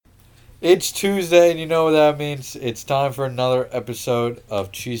It's Tuesday, and you know what that means. It's time for another episode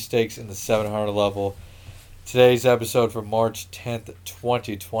of Cheesesteaks in the 700 level. Today's episode for March 10th,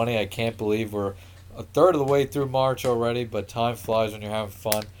 2020. I can't believe we're a third of the way through March already, but time flies when you're having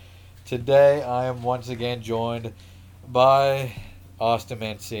fun. Today, I am once again joined by Austin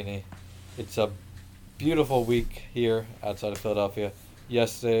Mancini. It's a beautiful week here outside of Philadelphia.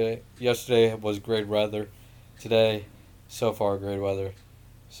 Yesterday was great weather. Today, so far, great weather.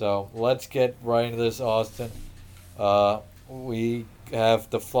 So let's get right into this, Austin. We have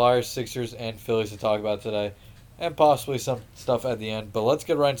the Flyers, Sixers, and Phillies to talk about today, and possibly some stuff at the end. But let's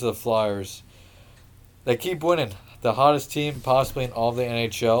get right into the Flyers. They keep winning. The hottest team possibly in all of the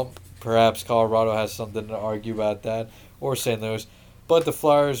NHL. Perhaps Colorado has something to argue about that, or St. Louis. But the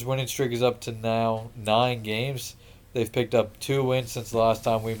Flyers' winning streak is up to now 9 games. They've picked up 2 wins since the last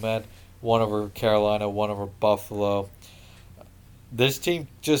time we met. One over Carolina, one over Buffalo. This team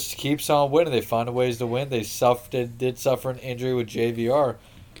just keeps on winning. They find ways to win. They did suffer an injury with JVR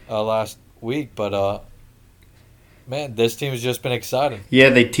last week, but man, this team has just been exciting. Yeah,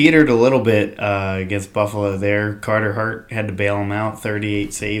 they teetered a little bit against Buffalo there. Carter Hart had to bail him out,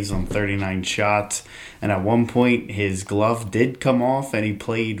 38 saves on 39 shots. And at one point, his glove did come off, and he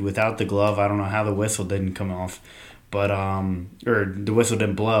played without the glove. I don't know how the whistle didn't come off, but or the whistle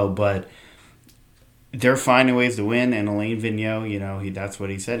didn't blow, but they're finding ways to win. And Alain Vigneault, that's what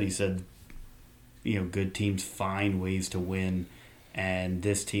he said. He said, good teams find ways to win, and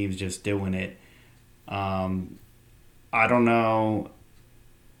this team's just doing it. I don't know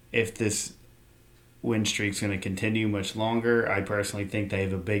if this win streak's going to continue much longer. I personally think they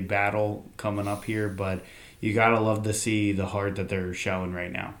have a big battle coming up here, but you got to love to see the heart that they're showing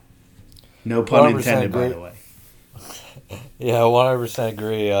right now. No pun intended, agree. By the way. Yeah, 100%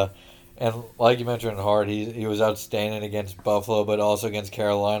 agree. And like you mentioned, Hart, he was outstanding against Buffalo, but also against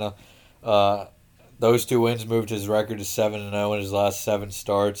Carolina. Those 2 wins moved his record to 7-0 in his last 7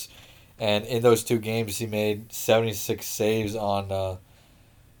 starts. And in those 2 games, he made 76 saves on,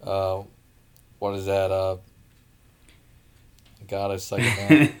 what is that? God, it's like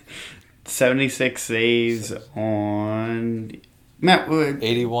that. 76 saves on Matt.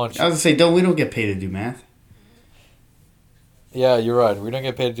 81. I was gonna say, we don't get paid to do math. Yeah, you're right. We don't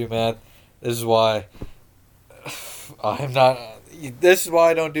get paid to do math. This is why I'm not. This is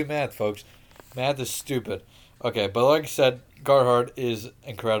why I don't do math, folks. Math is stupid. Okay, but like I said, Carter Hart is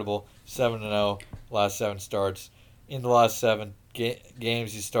incredible. 7-0, last 7 starts. In the last 7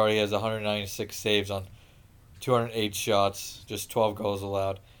 games he started, he has 196 saves on 208 shots, just 12 goals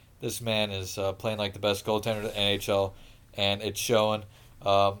allowed. This man is playing like the best goaltender in the NHL, and it's showing.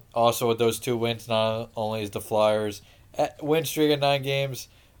 Also, with those 2 wins, not only is the Flyers win streak at 9 games,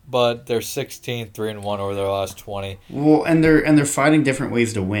 but they're 16, 3-1 over their last 20. Well, and they're finding different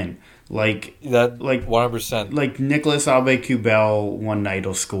ways to win. Like 100%. Like Nicholas Aube-Kubel one night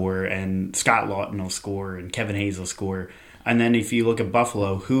will score, and Scott Lawton will score, and Kevin Hayes will score. And then if you look at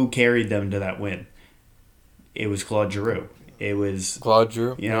Buffalo, who carried them to that win? It was Claude Giroux. It was Claude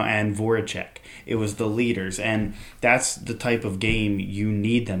Giroux, and Voracek. It was the leaders, and that's the type of game you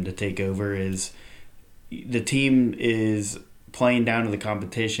need them to take over. Is the team is playing down to the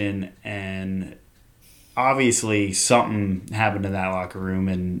competition, and obviously something happened in that locker room,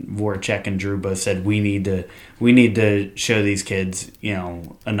 and Voracek and Drew both said we need to show these kids,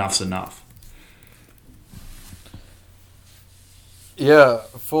 enough's enough. Yeah,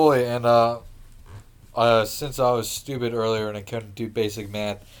 fully. And since I was stupid earlier and I couldn't do basic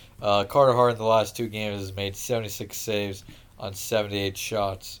math, Carter Hart in the last 2 games has made 76 saves on 78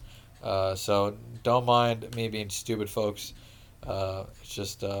 shots. So don't mind me being stupid, folks. It's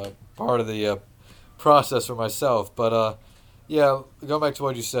just part of the process for myself. But yeah, going back to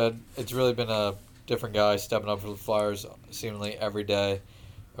what you said, it's really been a different guy stepping up for the Flyers seemingly every day,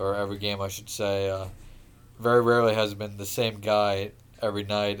 or every game I should say. Very rarely has it been the same guy every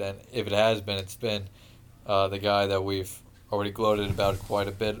night, and if it has been, it's been the guy that we've already gloated about quite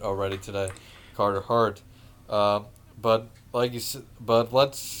a bit already today, Carter Hart. But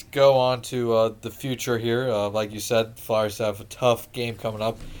let's go on to the future here. Like you said, Flyers have a tough game coming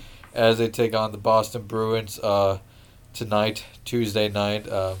up as they take on the Boston Bruins tonight, Tuesday night.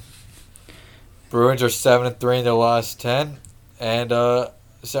 Bruins are 7-3 in their last 10, and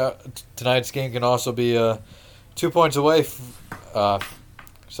so tonight's game can also be 2 points away.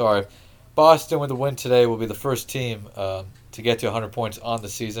 Boston with a win today will be the first team to get to 100 points on the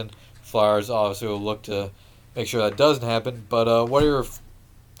season. Flyers obviously will look to make sure that doesn't happen. But what are your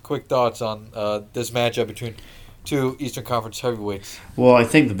quick thoughts on this matchup between 2 Eastern Conference heavyweights? Well, I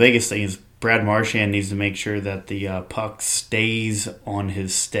think the biggest thing is Brad Marchand needs to make sure that the puck stays on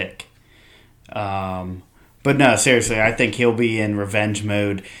his stick. But no, seriously, I think he'll be in revenge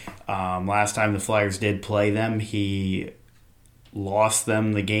mode. Last time the Flyers did play them, he lost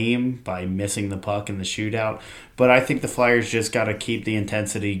them the game by missing the puck in the shootout. But I think the Flyers just got to keep the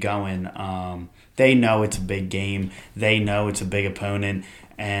intensity going. They know it's a big game. They know it's a big opponent.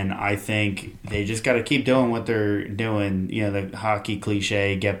 And I think they just got to keep doing what they're doing. You know, the hockey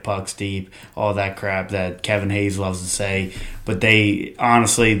cliche, get pucks deep, all that crap that Kevin Hayes loves to say. But they,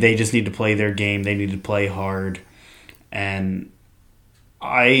 honestly, they just need to play their game. They need to play hard. And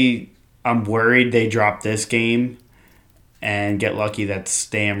I'm worried they drop this game and get lucky that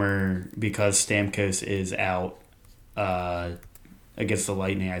Stammer, because Stamkos is out against the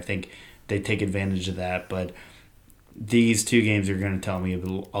Lightning. I think they take advantage of that. But these two games are going to tell me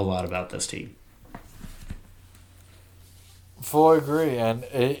a lot about this team. Fully agree, and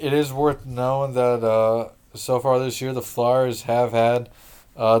it is worth knowing that so far this year the Flyers have had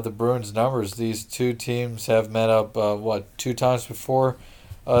the Bruins' numbers. These two teams have met up, two times before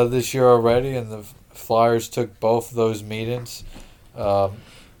this year already, and the Flyers took both of those meetings. And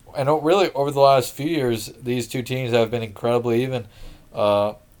really, over the last few years, these two teams have been incredibly even.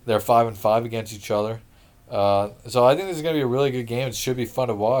 They're 5-5 against each other. So I think this is going to be a really good game. It should be fun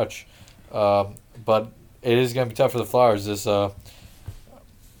to watch. But it is going to be tough for the Flyers.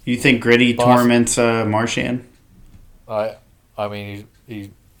 You think Gritty torments Marchand? I mean,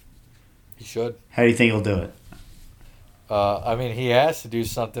 he should. How do you think he'll do it? I mean, he has to do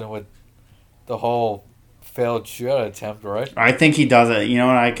something with the whole failed shootout attempt, right? I think he does it. You know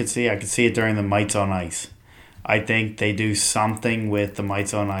what I could see? I could see it during the Mites on Ice. I think they do something with the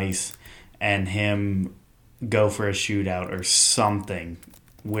Mites on Ice and him go for a shootout or something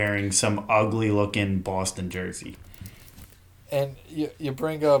wearing some ugly-looking Boston jersey. And you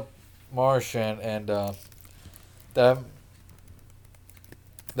bring up Marchand, and that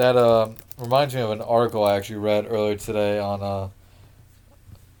reminds me of an article I actually read earlier today on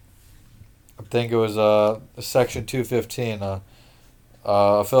I think it was Section 215,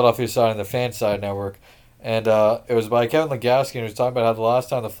 a Philadelphia side and the Fan Side Network. And it was by Kevin Legowski, and he was talking about how the last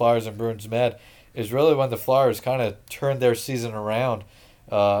time the Flyers and Bruins met is really when the Flyers kind of turned their season around.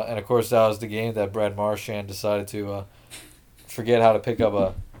 And, of course, that was the game that Brad Marchand decided to forget how to pick up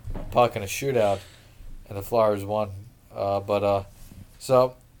a puck in a shootout, and the Flyers won.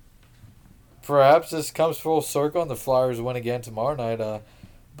 So perhaps this comes full circle, and the Flyers win again tomorrow night.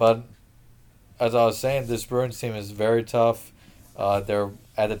 But as I was saying, this Bruins team is very tough. They're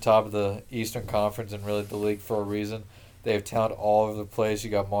at the top of the Eastern Conference and really the league for a reason. They have talent all over the place. You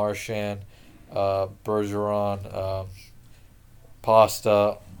got Marchand, Bergeron,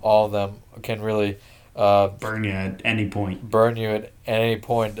 Pasta. All of them can really burn you at any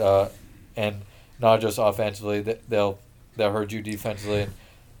point. And not just offensively. They'll hurt you defensively. And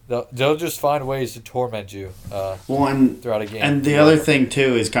they'll just find ways to torment you throughout a game. And the other thing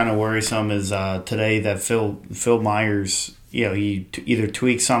too is kind of worrisome is today that Phil Myers, he either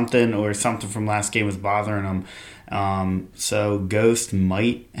tweaked something or something from last game was bothering him. So Ghost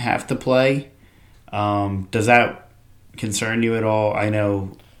might have to play. Does that concern you at all? I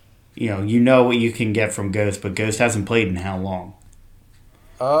know, you know what you can get from Ghost, but Ghost hasn't played in how long?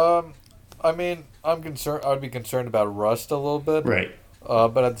 I mean, I'm concerned. I'd be concerned about rust a little bit, right?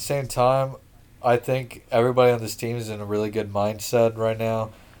 But at the same time, I think everybody on this team is in a really good mindset right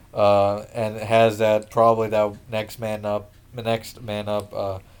now, and has that next man up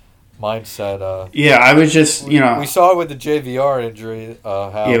mindset. Yeah, I was just we saw it with the JVR injury.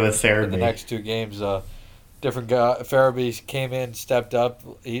 How with Farabee in the next two games, different guy Farabee came in, stepped up.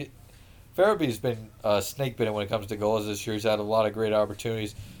 Farabee's been snake bitten when it comes to goals this year. He's had a lot of great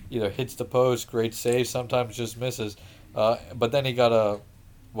opportunities. Either hits the post, great save, sometimes just misses. But then he got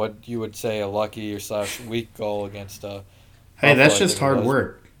what you would say a lucky / weak goal against. Hey, that's just hard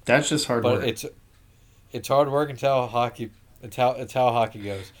work. That's just hard work. But it's hard work and how hockey. It's how hockey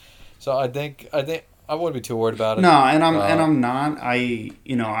goes. So I think I wouldn't be too worried about it. No, and I'm not.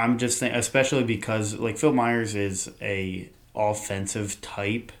 I'm just saying, especially because like Phil Myers is a offensive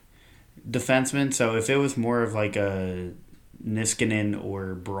type defenseman. So if it was more of like a Niskanen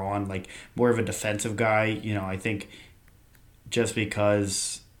or Braun, like more of a defensive guy, I think just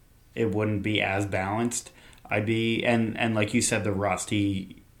because it wouldn't be as balanced, I'd be and like you said, the rust.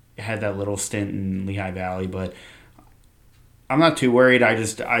 He had that little stint in Lehigh Valley, but I'm not too worried. I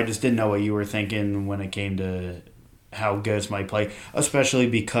just didn't know what you were thinking when it came to how Ghost might play, especially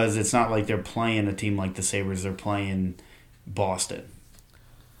because it's not like they're playing a team like the Sabres. They're playing Boston.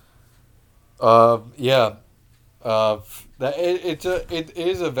 Yeah. That it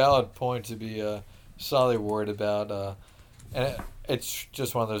is a valid point to be slightly worried about. And it's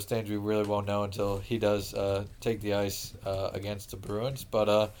just one of those things we really won't know until he does take the ice against the Bruins.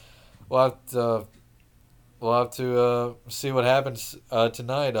 But we'll have to see what happens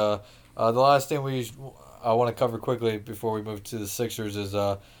tonight. The last thing I want to cover quickly before we move to the Sixers is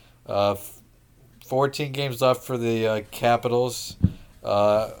 14 games left for the Capitals,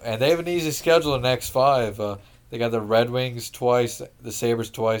 and they have an easy schedule in the next five. They got the Red Wings twice, the Sabres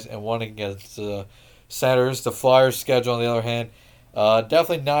twice, and one against the Senators. The Flyers schedule, on the other hand,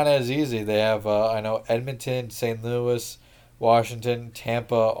 definitely not as easy. They have, I know, Edmonton, St. Louis, Washington,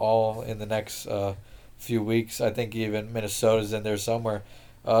 Tampa, all in the next few weeks. I think even Minnesota's in there somewhere.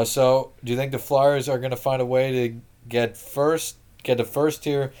 So, do you think the Flyers are going to find a way to get the first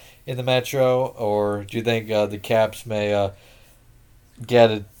here in the Metro, or do you think the Caps may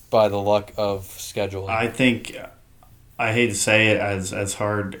get it by the luck of scheduling? I think, I hate to say it, as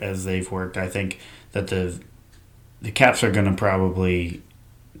hard as they've worked, I think that the Caps are going to probably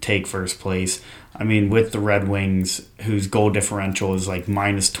take first place. I mean, with the Red Wings, whose goal differential is like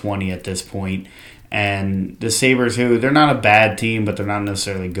 -20 at this point, and the Sabres, who they're not a bad team, but they're not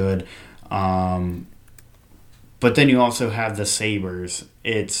necessarily good. But then you also have the Sabres.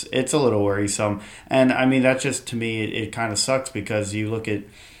 It's a little worrisome, and I mean that just to me it kind of sucks because you look at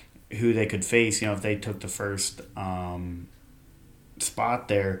who they could face. You know, if they took the first spot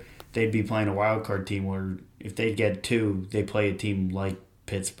there, they'd be playing a wild card team. Where if they get two, they play a team like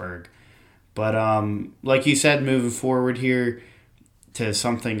Pittsburgh. But like you said, moving forward here to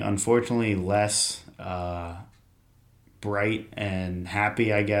something unfortunately less bright and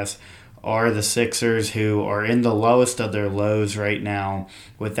happy, I guess, are the Sixers, who are in the lowest of their lows right now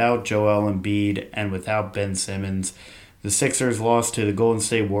without Joel Embiid and without Ben Simmons. The Sixers lost to the Golden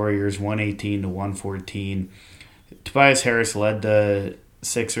State Warriors 118-114. Tobias Harris led the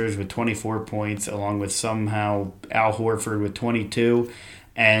Sixers with 24 points, along with somehow Al Horford with 22.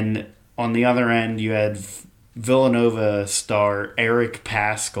 And on the other end, you had Villanova star Eric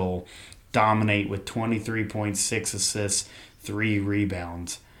Paschall dominate with 23.6 assists, 3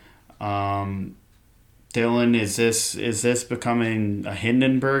 rebounds. Dylan, is this becoming a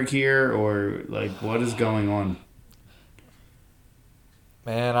Hindenburg here, or like what is going on?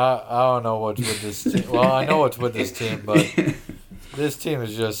 Man, I don't know what's with this team. Well, I know what's with this team, but this team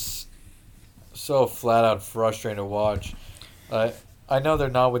is just so flat out frustrating to watch. I know they're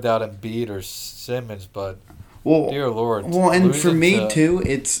not without Embiid or Simmons, but dear Lord. Well, and for me too,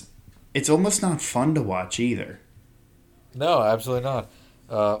 it's almost not fun to watch either. No, absolutely not.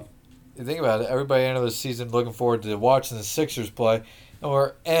 You think about it, everybody ended the season looking forward to watching the Sixers play, and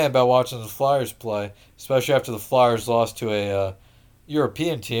we're about watching the Flyers play, especially after the Flyers lost to a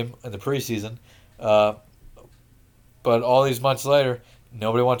European team in the preseason. But all these months later,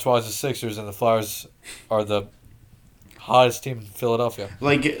 nobody wants to watch the Sixers, and the Flyers are the hottest team in Philadelphia.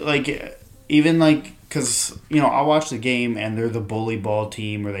 Because, I'll watch the game, and they're the bully ball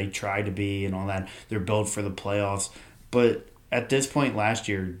team, or they try to be, and all that. They're built for the playoffs. But at this point last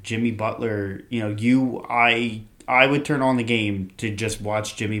year, Jimmy Butler, I would turn on the game to just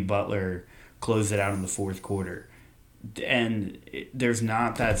watch Jimmy Butler close it out in the fourth quarter. And there's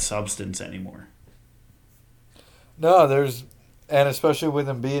not that substance anymore. No, and especially with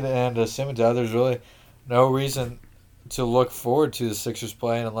Embiid and Simmons out, there's really no reason to look forward to the Sixers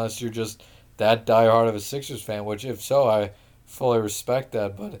playing unless you're just that diehard of a Sixers fan, which if so, I fully respect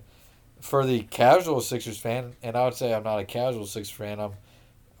that. But for the casual Sixers fan, and I would say I'm not a casual Sixers fan, I'm a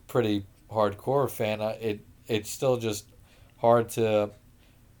pretty hardcore fan, it's still just hard to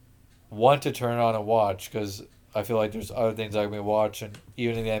want to turn on and watch because I feel like there's other things I can be watching,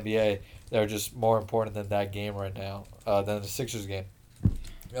 even in the NBA, that are just more important than that game right now, than the Sixers game.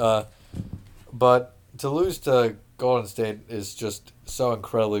 But to lose to Golden State is just so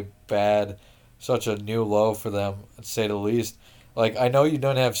incredibly bad, such a new low for them, to say the least. Like, I know you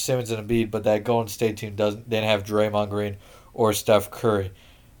don't have Simmons and Embiid, but that Golden State team didn't have Draymond Green or Steph Curry.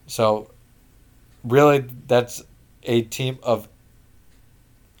 So, really, that's a team of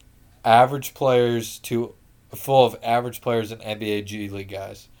average players full of average players and NBA G League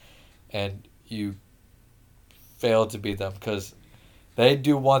guys. And you fail to beat them because they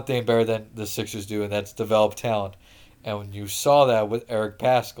do one thing better than the Sixers do, and that's develop talent. And when you saw that with Eric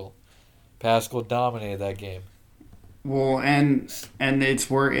Paschall dominated that game. Well, and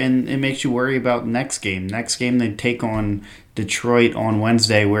it makes you worry about next game. Next game they take on Detroit on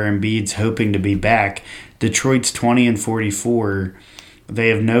Wednesday, where Embiid's hoping to be back. Detroit's 20-44. They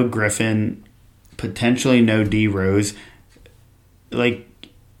have no Griffin, potentially no D Rose. Like,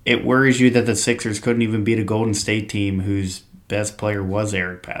 it worries you that the Sixers couldn't even beat a Golden State team whose best player was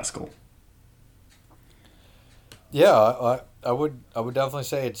Eric Paschall. Yeah, I would definitely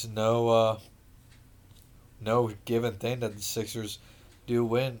say it's no given thing that the Sixers do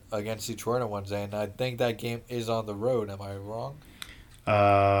win against Detroit on Wednesday, and I think that game is on the road. Am I wrong?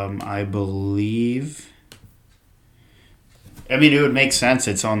 I believe. I mean, it would make sense.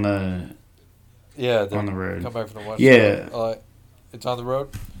 It's on the Yeah, on they're the road. come back from the West Coast. Yeah. It's on the road,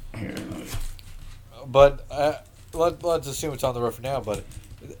 Here, but let's assume it's on the road for now. But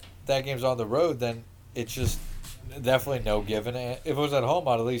that game's on the road, then it's just definitely no given. And if it was at home,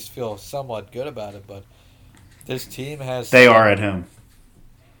 I'd at least feel somewhat good about it. But this team has they are at home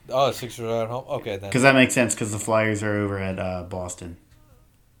the Sixers are at home. Okay, then because that makes sense because the Flyers are over at Boston.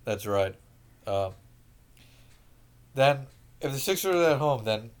 that's right. Uh, then if the Sixers are at home,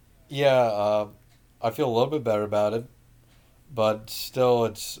 then yeah, I feel a little bit better about it. But still,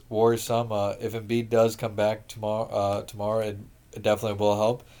 it's worrisome. If Embiid does come back tomorrow, it definitely will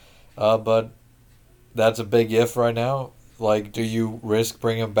help. But that's a big if right now. Like, do you risk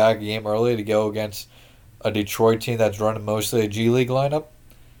bringing him back a game early to go against a Detroit team that's running mostly a G League lineup?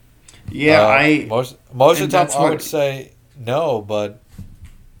 Yeah, Most of and the time, that's I what would say no. But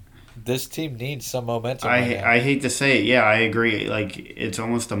this team needs some momentum right now. I hate to say it. Yeah, I agree. Like it's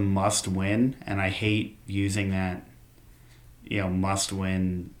almost a must win, and I hate using that must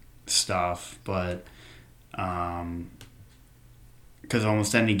win stuff, but because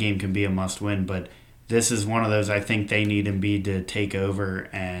almost any game can be a must win, but this is one of those I think they need Embiid to take over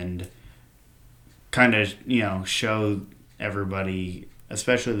and kind of show everybody,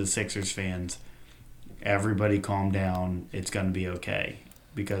 especially the Sixers fans, everybody calm down. It's going to be okay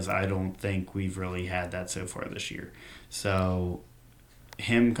because I don't think we've really had that so far this year. So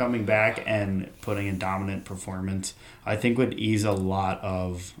him coming back and putting a dominant performance, I think would ease a lot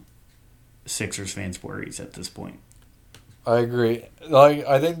of Sixers fans' worries at this point. I agree. Like,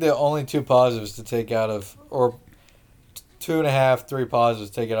 I think the only two positives to take out of, or two and a half, three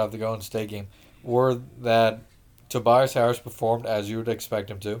positives to take it out of the Golden State game, were that Tobias Harris performed as you would expect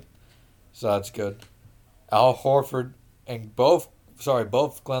him to, so that's good. Al Horford and both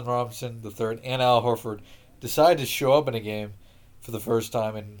Glenn Robinson III and Al Horford decided to show up in a game for the first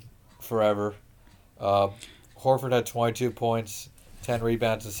time in forever. Uh, Horford had 22 points, 10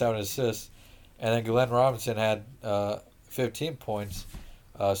 rebounds, and 7 assists, and then Glenn Robinson had 15 points.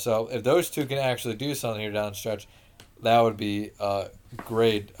 So if those two can actually do something here down the stretch, that would be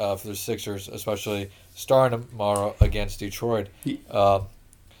great for the Sixers, especially starting tomorrow against Detroit.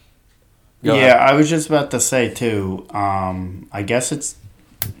 Go Yeah, ahead. I was just about to say too. I guess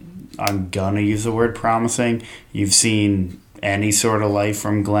I'm gonna use the word promising. You've seen any sort of life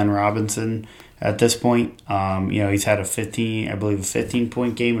from Glenn Robinson at this point. He's had I believe a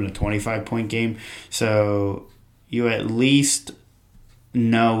 15-point game and a 25-point game. So you at least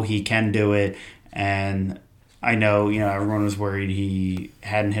know he can do it. And I know, everyone was worried he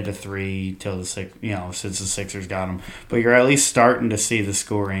hadn't hit a three till since the Sixers got him. But you're at least starting to see the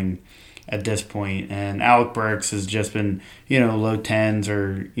scoring at this point. And Alec Burks has just been, low tens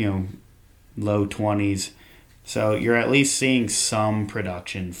or, low 20s. So you're at least seeing some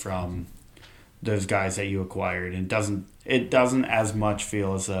production from those guys that you acquired. And it doesn't as much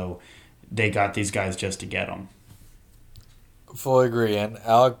feel as though they got these guys just to get them. Fully agree. And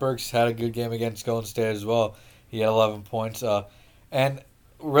Alec Burks had a good game against Golden State as well. He had 11 points. And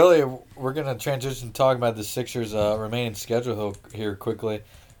really, we're going to transition to talking about the Sixers' remaining schedule here quickly.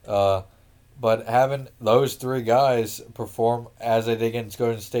 But having those three guys perform as they did against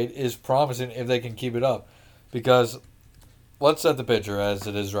Golden State is promising if they can keep it up. Because let's set the picture as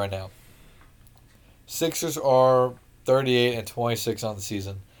it is right now. Sixers are 38 and 26 on the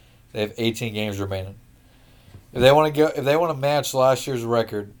season. They have 18 games remaining. If they want to match last year's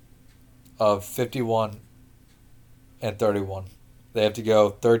record of 51 and 31, they have to go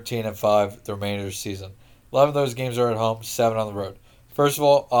 13 and 5 the remainder of the season. 11 of those games are at home, 7 on the road. First of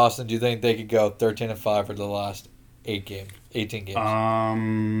all, Austin, do you think they could go 13 and 5 for the last 18 games?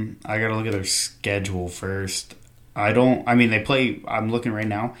 I gotta look at their schedule first. I don't. I mean, they play. I'm looking right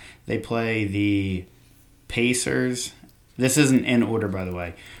now. They play the Pacers. This isn't in order, by the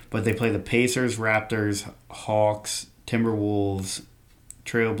way, but they play the Pacers, Raptors, Hawks, Timberwolves,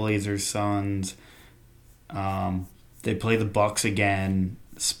 Trailblazers, Suns. They play the Bucks again,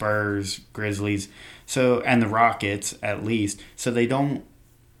 Spurs, Grizzlies. So and the Rockets at least. So they don't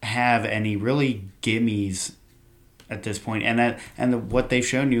have any really gimmies at this point. What they've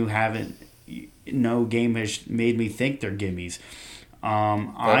shown you haven't. No game has made me think they're gimmies.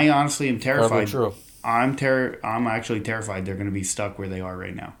 I honestly am terrified. True. I'm actually terrified they're going to be stuck where they are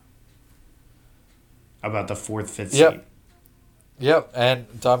right now. About the 4th, 5th seed. Yep. And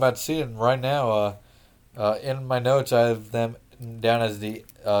talking about seeding right now, In my notes, I have them down as the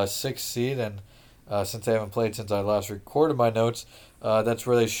sixth seed, and since they haven't played since I last recorded my notes, that's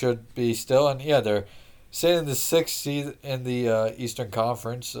where they should be still. And yeah, they're sitting in the sixth seed in the Eastern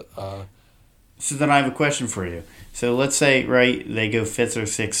Conference. So then I have a question for you. So let's say, right, they go fifth or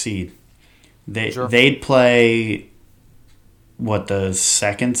sixth seed. Sure. They'd play what, the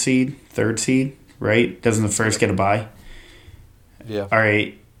second seed, third seed, right? Doesn't the first get a bye? Yeah. All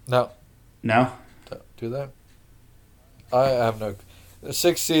right. No. No? Don't do that. I have no. The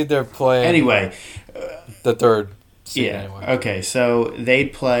sixth seed, they're playing. Anyway. The third seed, Yeah. anyway. Okay, so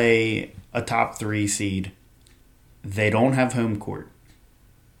they'd play a top 3 seed. They don't have home court.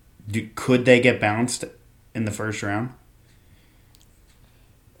 Could they get bounced in the first round?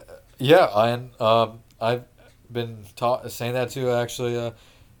 Yeah, I've been saying that to actually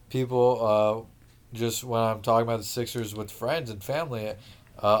people just when I'm talking about the Sixers with friends and family.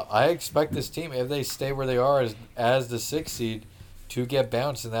 I expect this team, if they stay where they are as the sixth seed, to get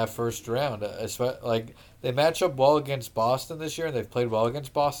bounced in that first round. Like they match up well against Boston this year, and they've played well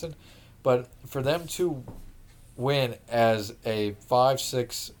against Boston. But for them to win as a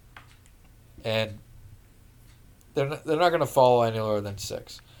 5-6, and they're not going to fall any lower than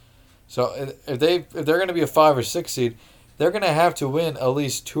 6. So if they're going to be a 5 or 6 seed, they're going to have to win at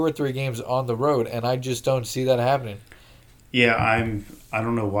least 2 or 3 games on the road, and I just don't see that happening. Yeah, I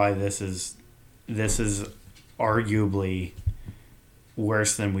don't know why this is arguably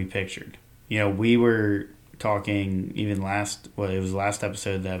worse than we pictured. You know, we were talking even it was last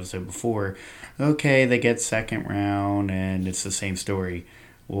episode, the episode before, okay, they get second round and it's the same story.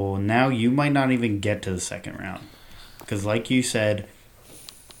 Well, now you might not even get to the second round. Because like you said,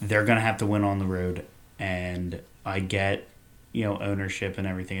 they're going to have to win on the road, and I get, ownership and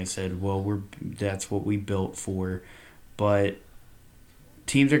everything. I said, well, that's what we built for, but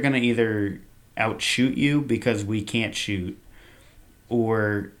teams are going to either outshoot you because we can't shoot,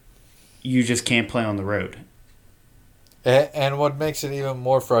 or you just can't play on the road. And what makes it even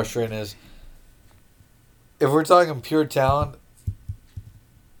more frustrating is, if we're talking pure talent,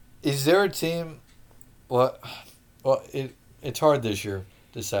 is there a team? Well, it's hard this year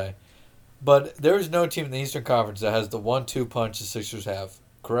to say, but there is no team in the Eastern Conference that has the 1-2 punch the Sixers have.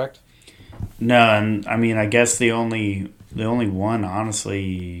 Correct? No, and I mean, I guess the only one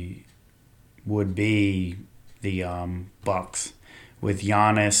honestly would be the Bucks with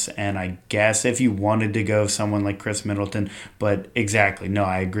Giannis, and I guess if you wanted to go someone like Chris Middleton, but exactly, no,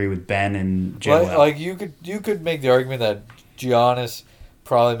 I agree with Ben and Joel. Like you could make the argument that Giannis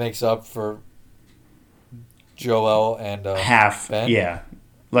probably makes up for Joel and half, Ben. Yeah,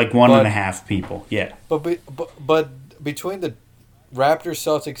 like one and a half people, yeah. But between the Raptors,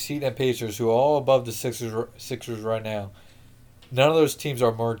 Celtics, Heat, and Pacers, who are all above the Sixers right now, none of those teams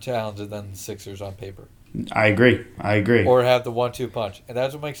are more talented than the Sixers on paper. I agree. Or have the 1-2 punch. And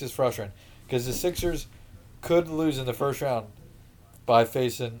that's what makes this frustrating. Because the Sixers could lose in the first round by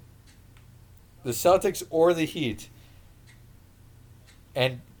facing the Celtics or the Heat.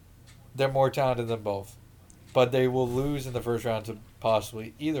 And they're more talented than both. But they will lose in the first round to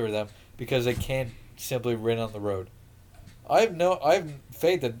possibly either of them because they can't simply win on the road. I have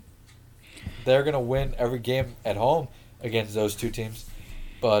faith that they're going to win every game at home against those two teams.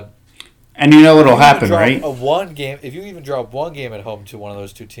 But and you know what'll happen, right? If you even drop one game at home to one of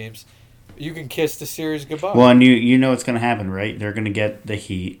those two teams, you can kiss the series goodbye. Well, and you know what's going to happen, right? They're going to get the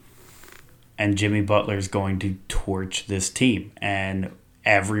Heat, and Jimmy Butler's going to torch this team, and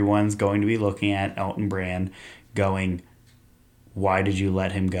everyone's going to be looking at Elton Brand, going, "Why did you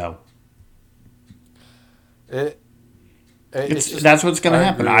let him go?" That's what's going to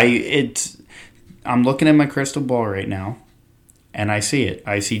happen. I'm looking at my crystal ball right now, and I see it.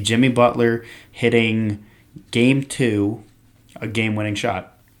 I see Jimmy Butler hitting Game 2, a game-winning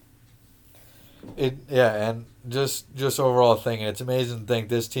shot. And just overall thinking, it's amazing to think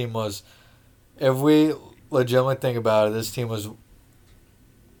this team was, if we legitimately think about it, this team was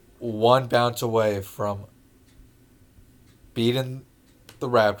one bounce away from beating the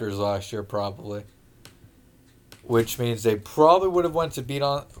Raptors last year, probably. Which means they probably would have went to beat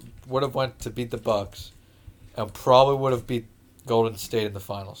the Bucks, and probably would have beat Golden State in the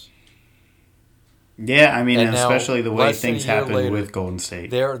finals. Yeah, I mean, and especially the way things happened with Golden State.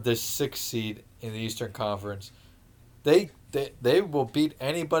 They're the 6th seed in the Eastern Conference. They will beat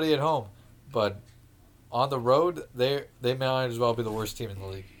anybody at home, but on the road, they might as well be the worst team in the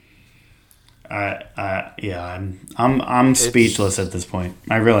league. Yeah, I'm speechless at this point.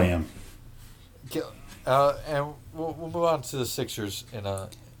 I really am. And we'll move on to the Sixers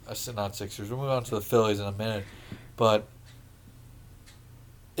not Sixers. We'll move on to the Phillies in a minute, but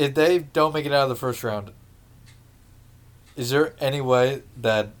if they don't make it out of the first round, Is there any way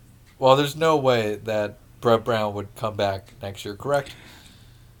that? Well, there's no way that Brett Brown would come back next year. Correct?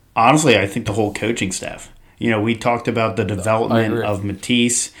 Honestly, I think the whole coaching staff. We talked about the I development agree. of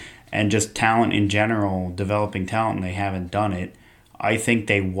Matisse and just talent in general, developing talent, and they haven't done it. I think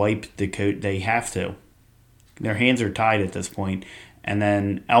they wiped the coach. They have to. Their hands are tied at this point. And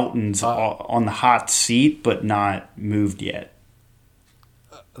then Elton's Uh, on the hot seat, but not moved yet.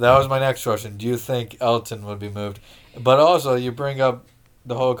 that was my next question. Do you think Elton would be moved? But also, you bring up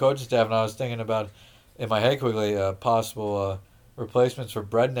the whole coaching staff, and I was thinking about in my head quickly possible replacements for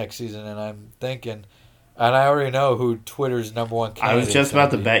Brett next season, and I'm thinking, and I already know who Twitter's number one I was candidate is just going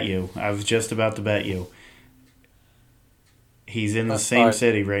about to to be. bet you. I was just about to bet you. He's in the All same right,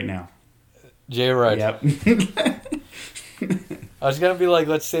 city right now. Jay Wright. Yep. I was gonna be like,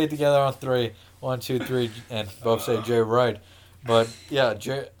 let's say it together on three. 1, 2, 3, and both say Jay Wright. But yeah,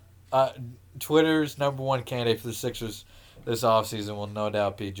 uh, Twitter's number one candidate for the Sixers this offseason will no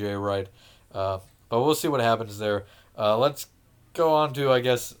doubt be Jay Wright. But we'll see what happens there. Let's go on to, I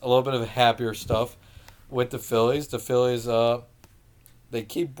guess, a little bit of happier stuff with the Phillies. The Phillies, they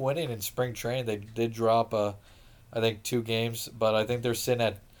keep winning in spring training. They did drop, I think, 2 games, but I think they're sitting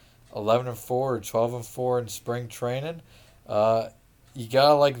at 11-4 or 12-4 in spring training. Uh, you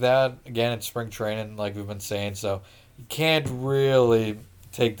gotta like that again in spring training, like we've been saying. So you can't really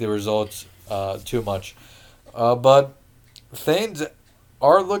take the results too much, but things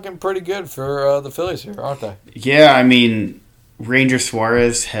are looking pretty good for the Phillies here, aren't they? Yeah, I mean, Ranger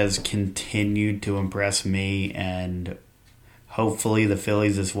Suarez has continued to impress me and hopefully the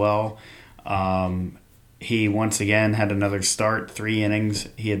Phillies as well. He once again had another start, 3 innings.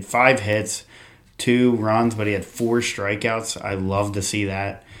 He had 5 hits, 2 runs, but he had 4 strikeouts. I love to see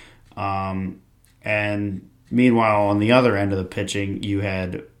that. And meanwhile, on the other end of the pitching, you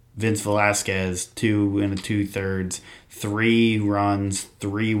had Vince Velasquez, 2 and 2/3, 3 runs,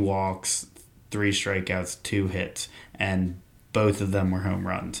 3 walks, 3 strikeouts, 2 hits, and both of them were home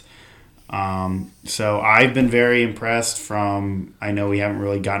runs. So I've been very impressed from, I know we haven't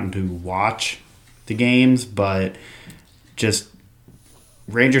really gotten to watch the games, but just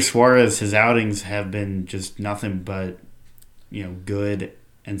Ranger Suarez, his outings have been just nothing but, good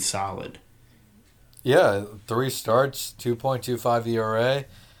and solid. Yeah, 3 starts, 2.25 ERA,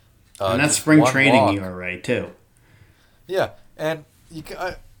 And that's just spring one training walk. ERA, too. Yeah, and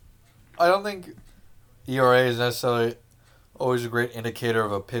I don't think ERA is necessarily always a great indicator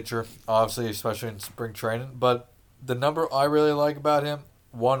of a pitcher, obviously, especially in spring training. But the number I really like about him,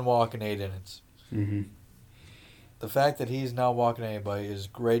 1 walk in 8 innings. Hmm. The fact that he's not walking anybody is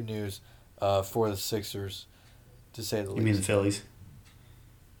great news for the Sixers, to say the You mean the least. Phillies?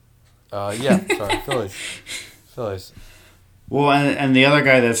 Yeah, sorry, Phillies. Phillies. Well, and the other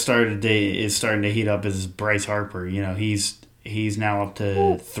guy that is starting to heat up is Bryce Harper. He's now up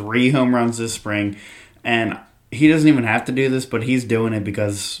to 3 home runs this spring, and he doesn't even have to do this, but he's doing it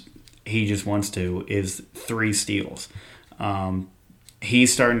because he just wants to. Is 3 steals.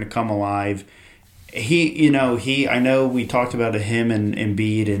 He's starting to come alive. I know we talked about him and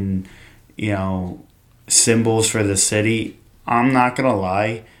Embiid and symbols for the city. I'm not gonna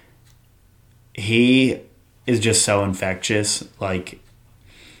lie, he is just so infectious. Like,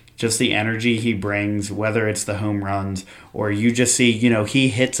 just the energy he brings, whether it's the home runs or you just see, he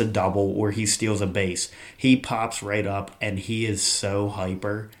hits a double or he steals a base. He pops right up and he is so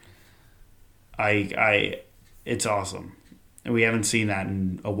hyper. It's awesome. And we haven't seen that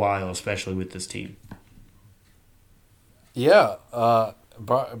in a while, especially with this team. Yeah,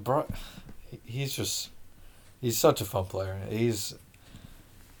 he's he's such a fun player. He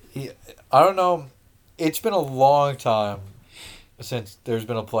I don't know. It's been a long time since there's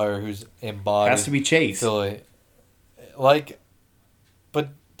been a player who's Has embodied to be Chase. Philly. Like, but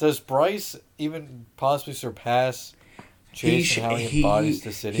does Bryce even possibly surpass He Chase sh- and how he he embodies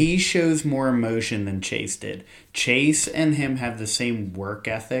the city? he shows more emotion than Chase did. Chase and him have the same work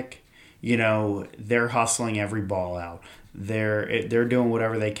ethic. They're hustling every ball out. They're doing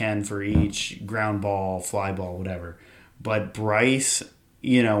whatever they can for each ground ball, fly ball, whatever. But Bryce,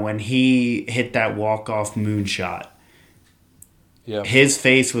 when he hit that walk-off moonshot, Yeah, his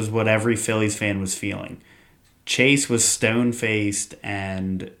face was what every Phillies fan was feeling. Chase was stone-faced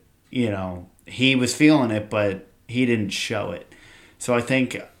and, he was feeling it, but he didn't show it. So I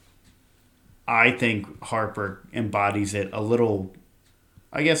think Harper embodies it a little.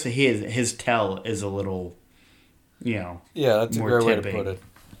 I guess his tell is a little, yeah, that's a more great way to tipping. put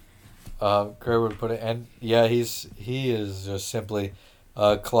it. Great way to put it. And yeah, he is just simply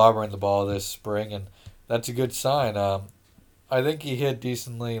clobbering the ball this spring, and that's a good sign. I think he hit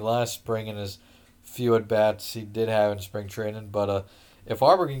decently last spring in his few at bats he did have in spring training. But if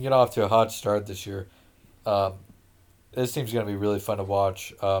Harper can get off to a hot start this year, um, this team's going to be really fun to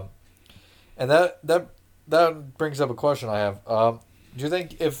watch. And that brings up a question I have. Do you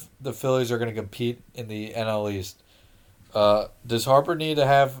think if the Phillies are going to compete in the NL East, does Harper need to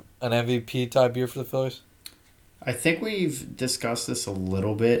have an MVP type year for the Phillies? I think we've discussed this a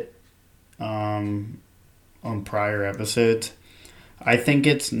little bit on prior episodes. I think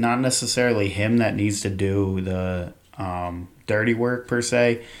it's not necessarily him that needs to do the dirty work per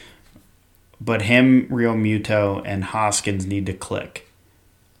se, but him, Real Muto, and Hoskins need to click.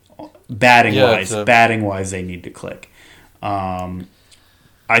 Batting wise, they need to click.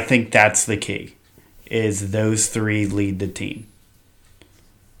 I think that's the key. Is those three lead the team?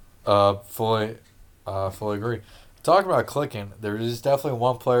 Fully agree. Talking about clicking, there is definitely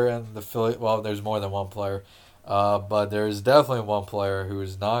one player in the Philly. Well, there's more than one player, but there is definitely one player who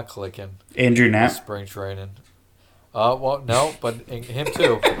is not clicking. Andrew Knapp. Spring training. Well, no, but him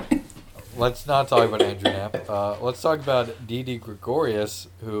too. Let's not talk about Andrew Knapp. Let's talk about Didi Gregorius,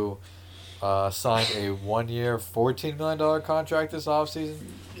 who signed a 1-year, $14 million contract this offseason.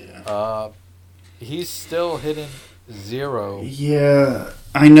 Yeah. He's still hitting 0. Yeah,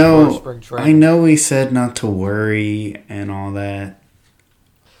 I know. Spring training. I know we said not to worry and all that.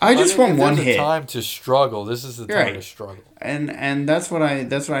 I just want one hit. Time to struggle. This is the time to struggle. And that's what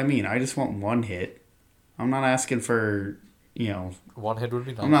I mean. I just want one hit. I'm not asking for, one hit would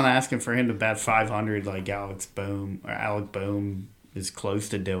be nice. I'm not asking for him to bat 500 like Alec Bohm is close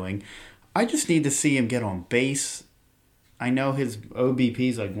to doing. I just need to see him get on base. I know his OBP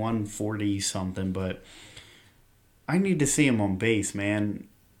is like 140 something, but I need to see him on base, man.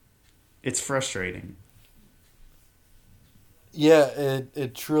 It's frustrating. Yeah,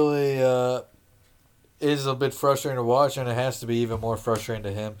 it truly is a bit frustrating to watch, and it has to be even more frustrating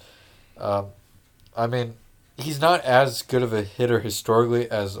to him. I mean, he's not as good of a hitter historically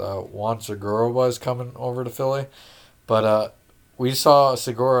as Juan Segura was coming over to Philly, but we saw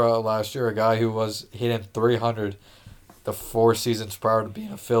Segura last year, a guy who was hitting 300 the 4 seasons prior to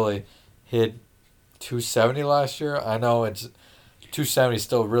being a Philly, hit 270 last year. I know it's 270 is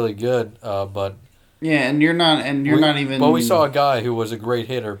still really good, but yeah, and you're not even. But we saw a guy who was a great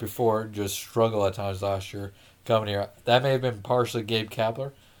hitter before just struggle at times last year coming here. That may have been partially Gabe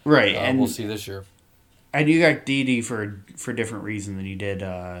Kapler, right? And we'll see this year. And you got Didi for different reason than you did,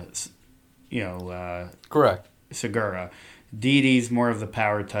 correct. Segura. Didi's more of the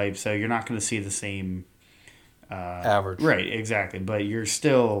power type, so you're not going to see the same average. Right, exactly. But I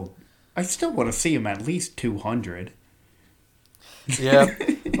still want to see him at least 200. Yeah,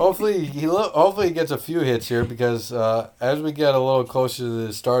 hopefully he gets a few hits here because as we get a little closer to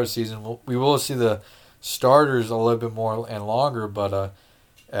the start of the season, we will see the starters a little bit more and longer. But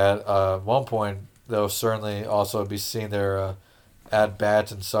at one point, they'll certainly also be seeing their at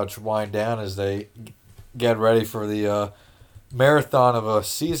bats and such wind down as they get ready for the marathon of a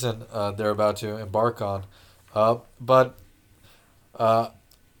season they're about to embark on. But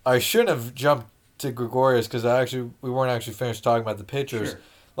I shouldn't have jumped to Gregorius because we weren't actually finished talking about the pitchers. Sure.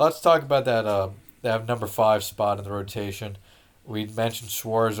 Let's talk about that number 5 spot in the rotation. We mentioned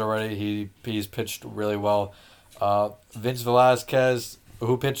Suarez already. He's pitched really well. Vince Velasquez,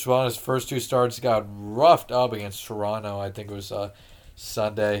 who pitched well in his first 2 starts, got roughed up against Toronto. I think it was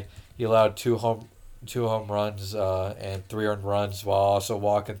Sunday. He allowed two home runs and 3 earned runs while also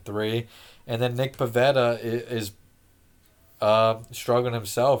walking 3. And then Nick Pivetta is struggling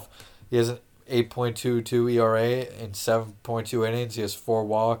himself. He has an 8.22 ERA in 7.2 innings. He has 4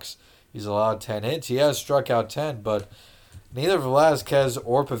 walks. He's allowed 10 hits. He has struck out 10, but neither Velasquez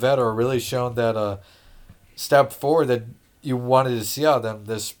or Pivetta are really shown that step forward that you wanted to see out of them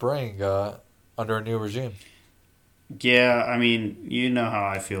this spring under a new regime. Yeah, I mean, you know how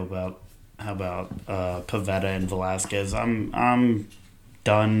I feel about Pivetta and Velasquez. I'm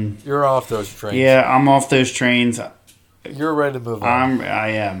done. You're off those trains. Yeah, I'm off those trains. You're ready to move on. I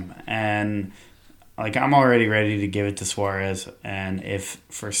am, and I'm already ready to give it to Suarez. And if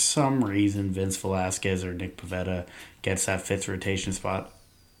for some reason Vince Velasquez or Nick Pivetta gets that 5th rotation spot,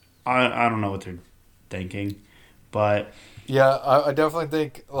 I don't know what they're thinking, but yeah, I definitely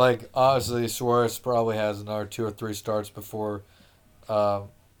think honestly Suarez probably has another 2 or 3 starts before,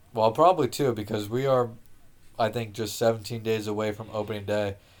 probably 2 because we are, I think, just 17 days away from opening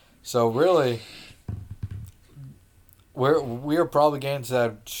day, so really. We are probably getting to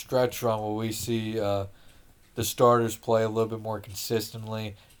that stretch run where we see the starters play a little bit more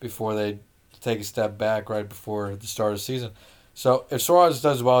consistently before they take a step back right before the start of the season. So if Suarez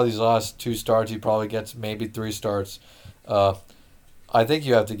does well these last 2 starts, he probably gets maybe 3 starts. I think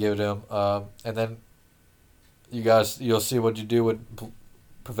you have to give it to him, and then you'll see what you do with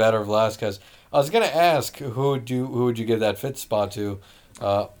Pavetta or Velasquez. I was gonna ask who would you give that fifth spot to,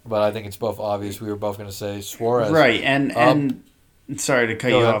 but I think it's both obvious. We were both gonna say Suarez. Right, and sorry to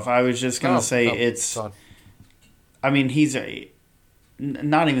cut Go you ahead. off. I was just gonna say It's it's. fine. I mean,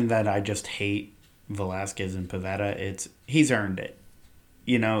 not even that I just hate Velasquez and Pavetta. It's he's earned it.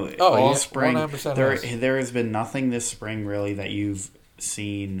 You know, Oh, all yeah, spring 100% there has. there has been nothing this spring really that you've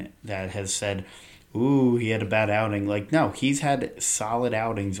seen that has said, "Ooh, he had a bad outing." Like no, he's had solid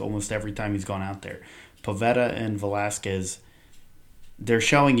outings almost every time he's gone out there. Pavetta and Velasquez, they're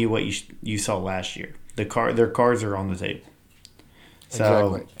showing you what you saw last year. Their cards are on the table.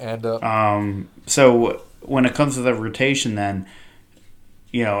 So, Exactly. And so when it comes to the rotation, then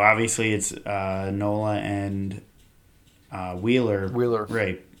obviously it's Nola and Wheeler. Wheeler.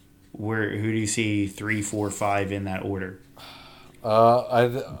 Right. Who do you see 3, 4, 5 in that order?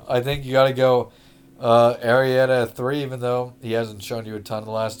 I think you got to go Arrieta at 3, even though he hasn't shown you a ton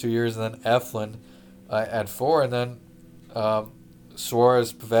the last 2 years, and then Eflin at 4, and then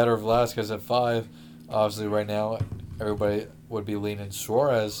Suarez, Pavetta, or Velasquez at 5. Obviously, right now everybody would be leaning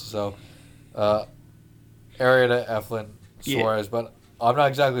Suarez, so Arrieta, Eflin, Suarez. Yeah. But I'm not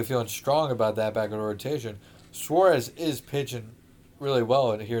exactly feeling strong about that back in rotation. Suarez is pitching really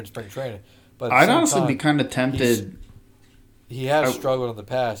well here in spring training, but I'd honestly be kind of tempted. He has struggled in the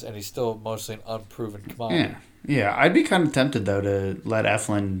past, and he's still mostly an unproven commodity. Yeah. I'd be kind of tempted though to let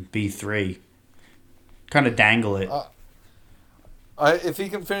Eflin be 3, kind of dangle it. If he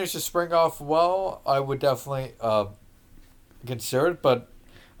can finish the spring off well, I would definitely consider it. But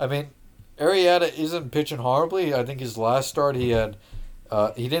I mean, Arrieta isn't pitching horribly. I think his last start he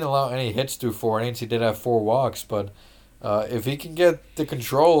didn't allow any hits through 4 innings. He did have 4 walks, but if he can get the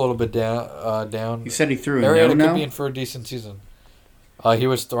control a little bit down. You said he threw a Arrieta no-no? could be in for a decent season. He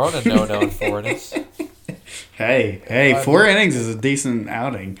was throwing a no-no in 4 innings. Hey, 4 innings is a decent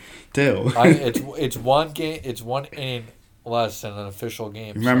outing too. It's one game. It's 1 inning less than an official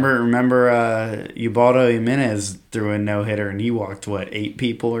game. Remember, Ubaldo Jimenez threw a no-hitter and he walked 8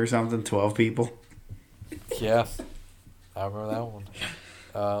 people or something, 12 people. Yeah, I remember that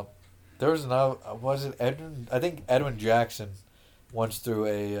one. There was another. Was it Edwin? I think Edwin Jackson once threw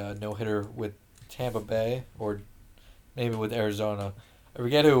a no-hitter with Tampa Bay or maybe with Arizona. I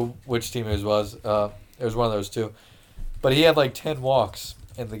forget which team it was. It was one of those two. But he had like 10 walks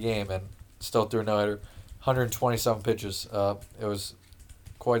in the game and still threw a no-hitter. 127 pitches. It was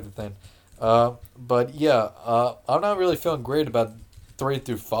quite the thing. But yeah, I'm not really feeling great about 3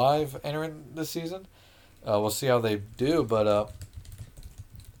 through 5 entering this season. We'll see how they do, but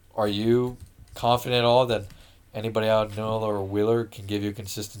are you confident at all that anybody out of Nola or Wheeler can give you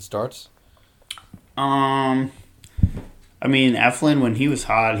consistent starts? I mean, Eflin, when he was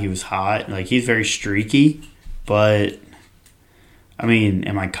hot, he was hot. Like, he's very streaky, but, I mean,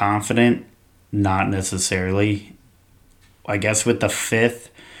 am I confident? Not necessarily. I guess with the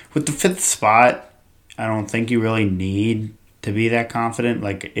fifth spot, I don't think you really need to be that confident.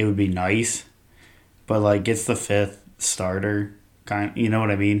 Like, it would be nice, but, like, it's the 5th starter, you know what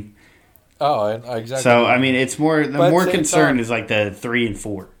I mean? Oh, exactly. So, I mean, it's more, the more concern is, like, the 3 and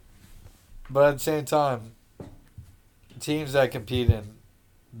 4. But at the same time, teams that compete in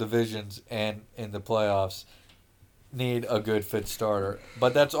divisions and in the playoffs need a good fit starter.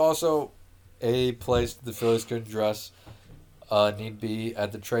 But that's also a place the Phillies could address need be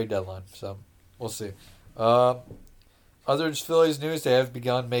at the trade deadline. So we'll see. Other Phillies news, they have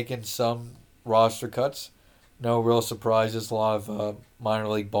begun making some roster cuts. No real surprises. A lot of minor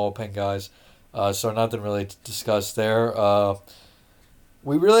league bullpen guys. So nothing really to discuss there.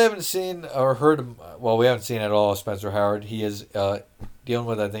 We really haven't seen or heard, we haven't seen at all Spencer Howard. He is dealing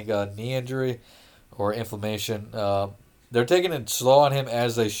with, I think, a knee injury or inflammation. They're taking it slow on him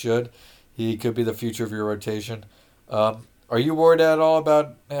as they should. He could be the future of your rotation. Are you worried at all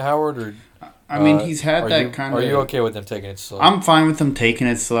about Howard? Or I mean, he's had that kind of... Are you okay with him taking it slow? I'm fine with him taking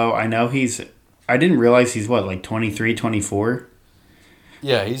it slow. I know I didn't realize he's, 23, 24?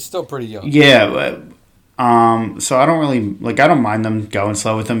 Yeah, he's still pretty young. Yeah, but... So I don't really I don't mind them going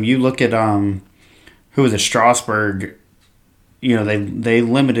slow with him. You look at who was it, Strasburg? You know, they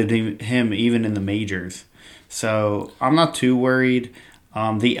limited him even in the majors. So I'm not too worried.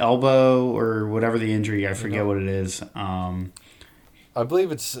 The elbow or whatever the injury, I forget what it is. I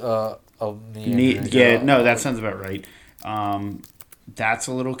believe it's a knee injury. Yeah, no, that sounds about right. That's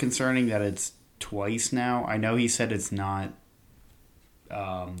a little concerning that it's twice now. I know he said it's not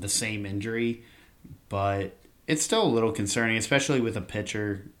the same injury, but it's still a little concerning, especially with a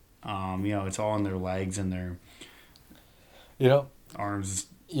pitcher. It's all in their legs and their... arms.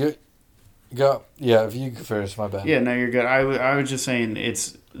 You go. Yeah, if you can finish, my bad. Yeah, no, you're good. I was just saying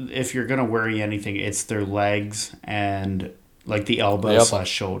it's if you're gonna worry anything, it's their legs and like the elbow elbow. /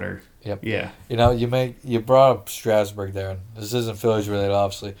 shoulder. Yep. Yeah. You brought up Strasburg there, and this isn't Phillies related,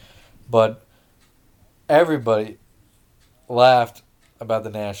 obviously, but everybody laughed about the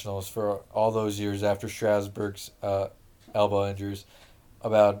Nationals for all those years after Strasburg's elbow injuries,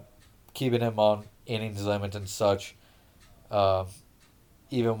 about keeping him on innings limit and such, uh,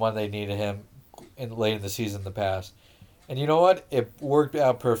 even when they needed him late in the season in the past. And you know what? It worked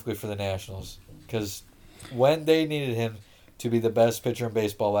out perfectly for the Nationals because when they needed him to be the best pitcher in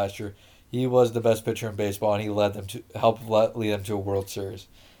baseball last year, he was the best pitcher in baseball, and he led them to lead them to a World Series.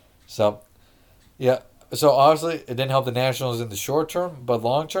 So, yeah. So obviously, it didn't help the Nationals in the short term, but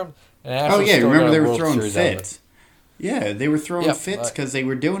long term, the Nationals. Oh yeah, still remember got they a were World throwing Series out of it. fits. Yeah, they were throwing Yeah, fits because they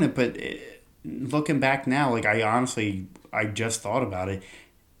were doing it. But looking back now, like I just thought about it.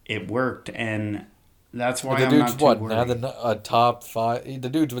 It worked, and that's why The I'm dude's not too what worried. now? A top five. The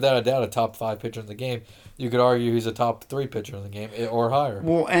dude's without a doubt a top five pitcher in the game. You could argue he's a top three pitcher in the game or higher.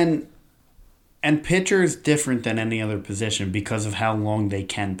 Well, and pitcher is different than any other position because of how long they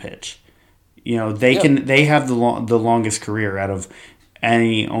can pitch. You know, Yeah. they have the longest career out of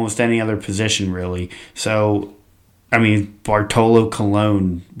almost any other position really. So, I mean, Bartolo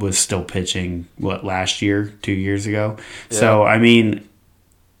Colon was still pitching last year, 2 years ago. Yeah. So, I mean,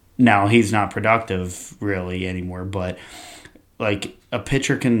 now he's not productive really anymore, but like a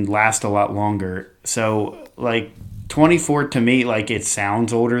pitcher can last a lot longer. So, like 24 to me, like it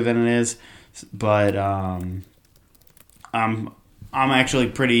sounds older than it is, but I'm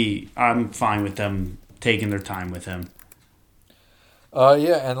I'm fine with them taking their time with him.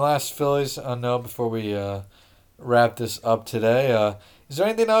 Yeah, and last Phillies note before we wrap this up today. Is there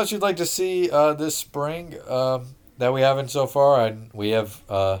anything else you'd like to see this spring that we haven't so far? We have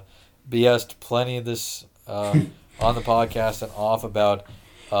BS'd plenty of this on the podcast and off about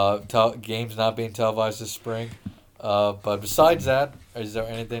games not being televised this spring. But besides that, is there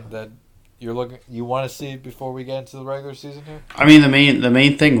anything that you want to see before we get into the regular season here? I mean, the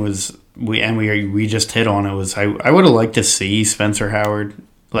main thing was we just hit on it was I would have liked to see Spencer Howard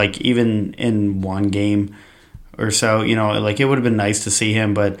like even in one game or so. You know, like it would have been nice to see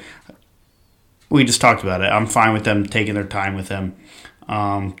him, but we just talked about it. I'm fine with them taking their time with him.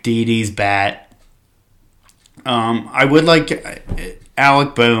 Didi's bat. I would like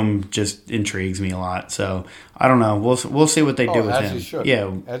Alec Boehm just intrigues me a lot. So I don't know. We'll see what they do with as him. you should.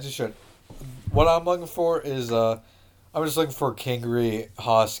 Yeah, As you should. What I'm looking for is I'm just looking for Kingery,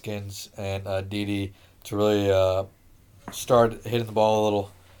 Hoskins, and Didi to really start hitting the ball a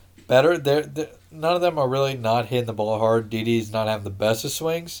little better. None of them are really not hitting the ball hard. Didi's not having the best of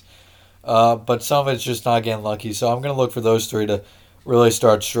swings, but some of it's just not getting lucky. So I'm going to look for those three to really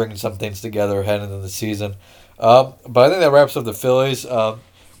start stringing some things together heading into the season. But I think that wraps up the Phillies.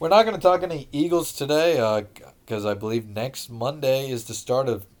 We're not going to talk any Eagles today because I believe next Monday is the start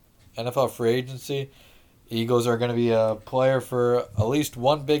of NFL free agency. Eagles are going to be a player for at least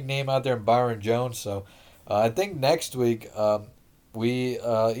one big name out there in Byron Jones. So I think next week we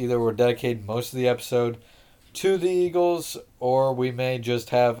either will dedicate most of the episode to the Eagles or we may just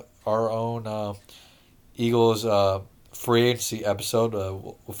have our own Eagles free agency episode.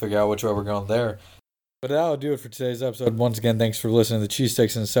 We'll figure out which way we're going there. But that'll do it for today's episode. Once again, thanks for listening to the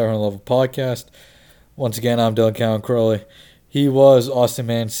Cheesesteaks and the 700 Level podcast. Once again, I'm Dylan Cowan Crowley. He was Austin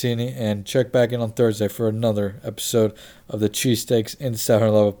Mancini, and check back in on Thursday for another episode of the Cheesesteaks in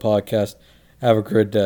 700 Level podcast. Have a great day.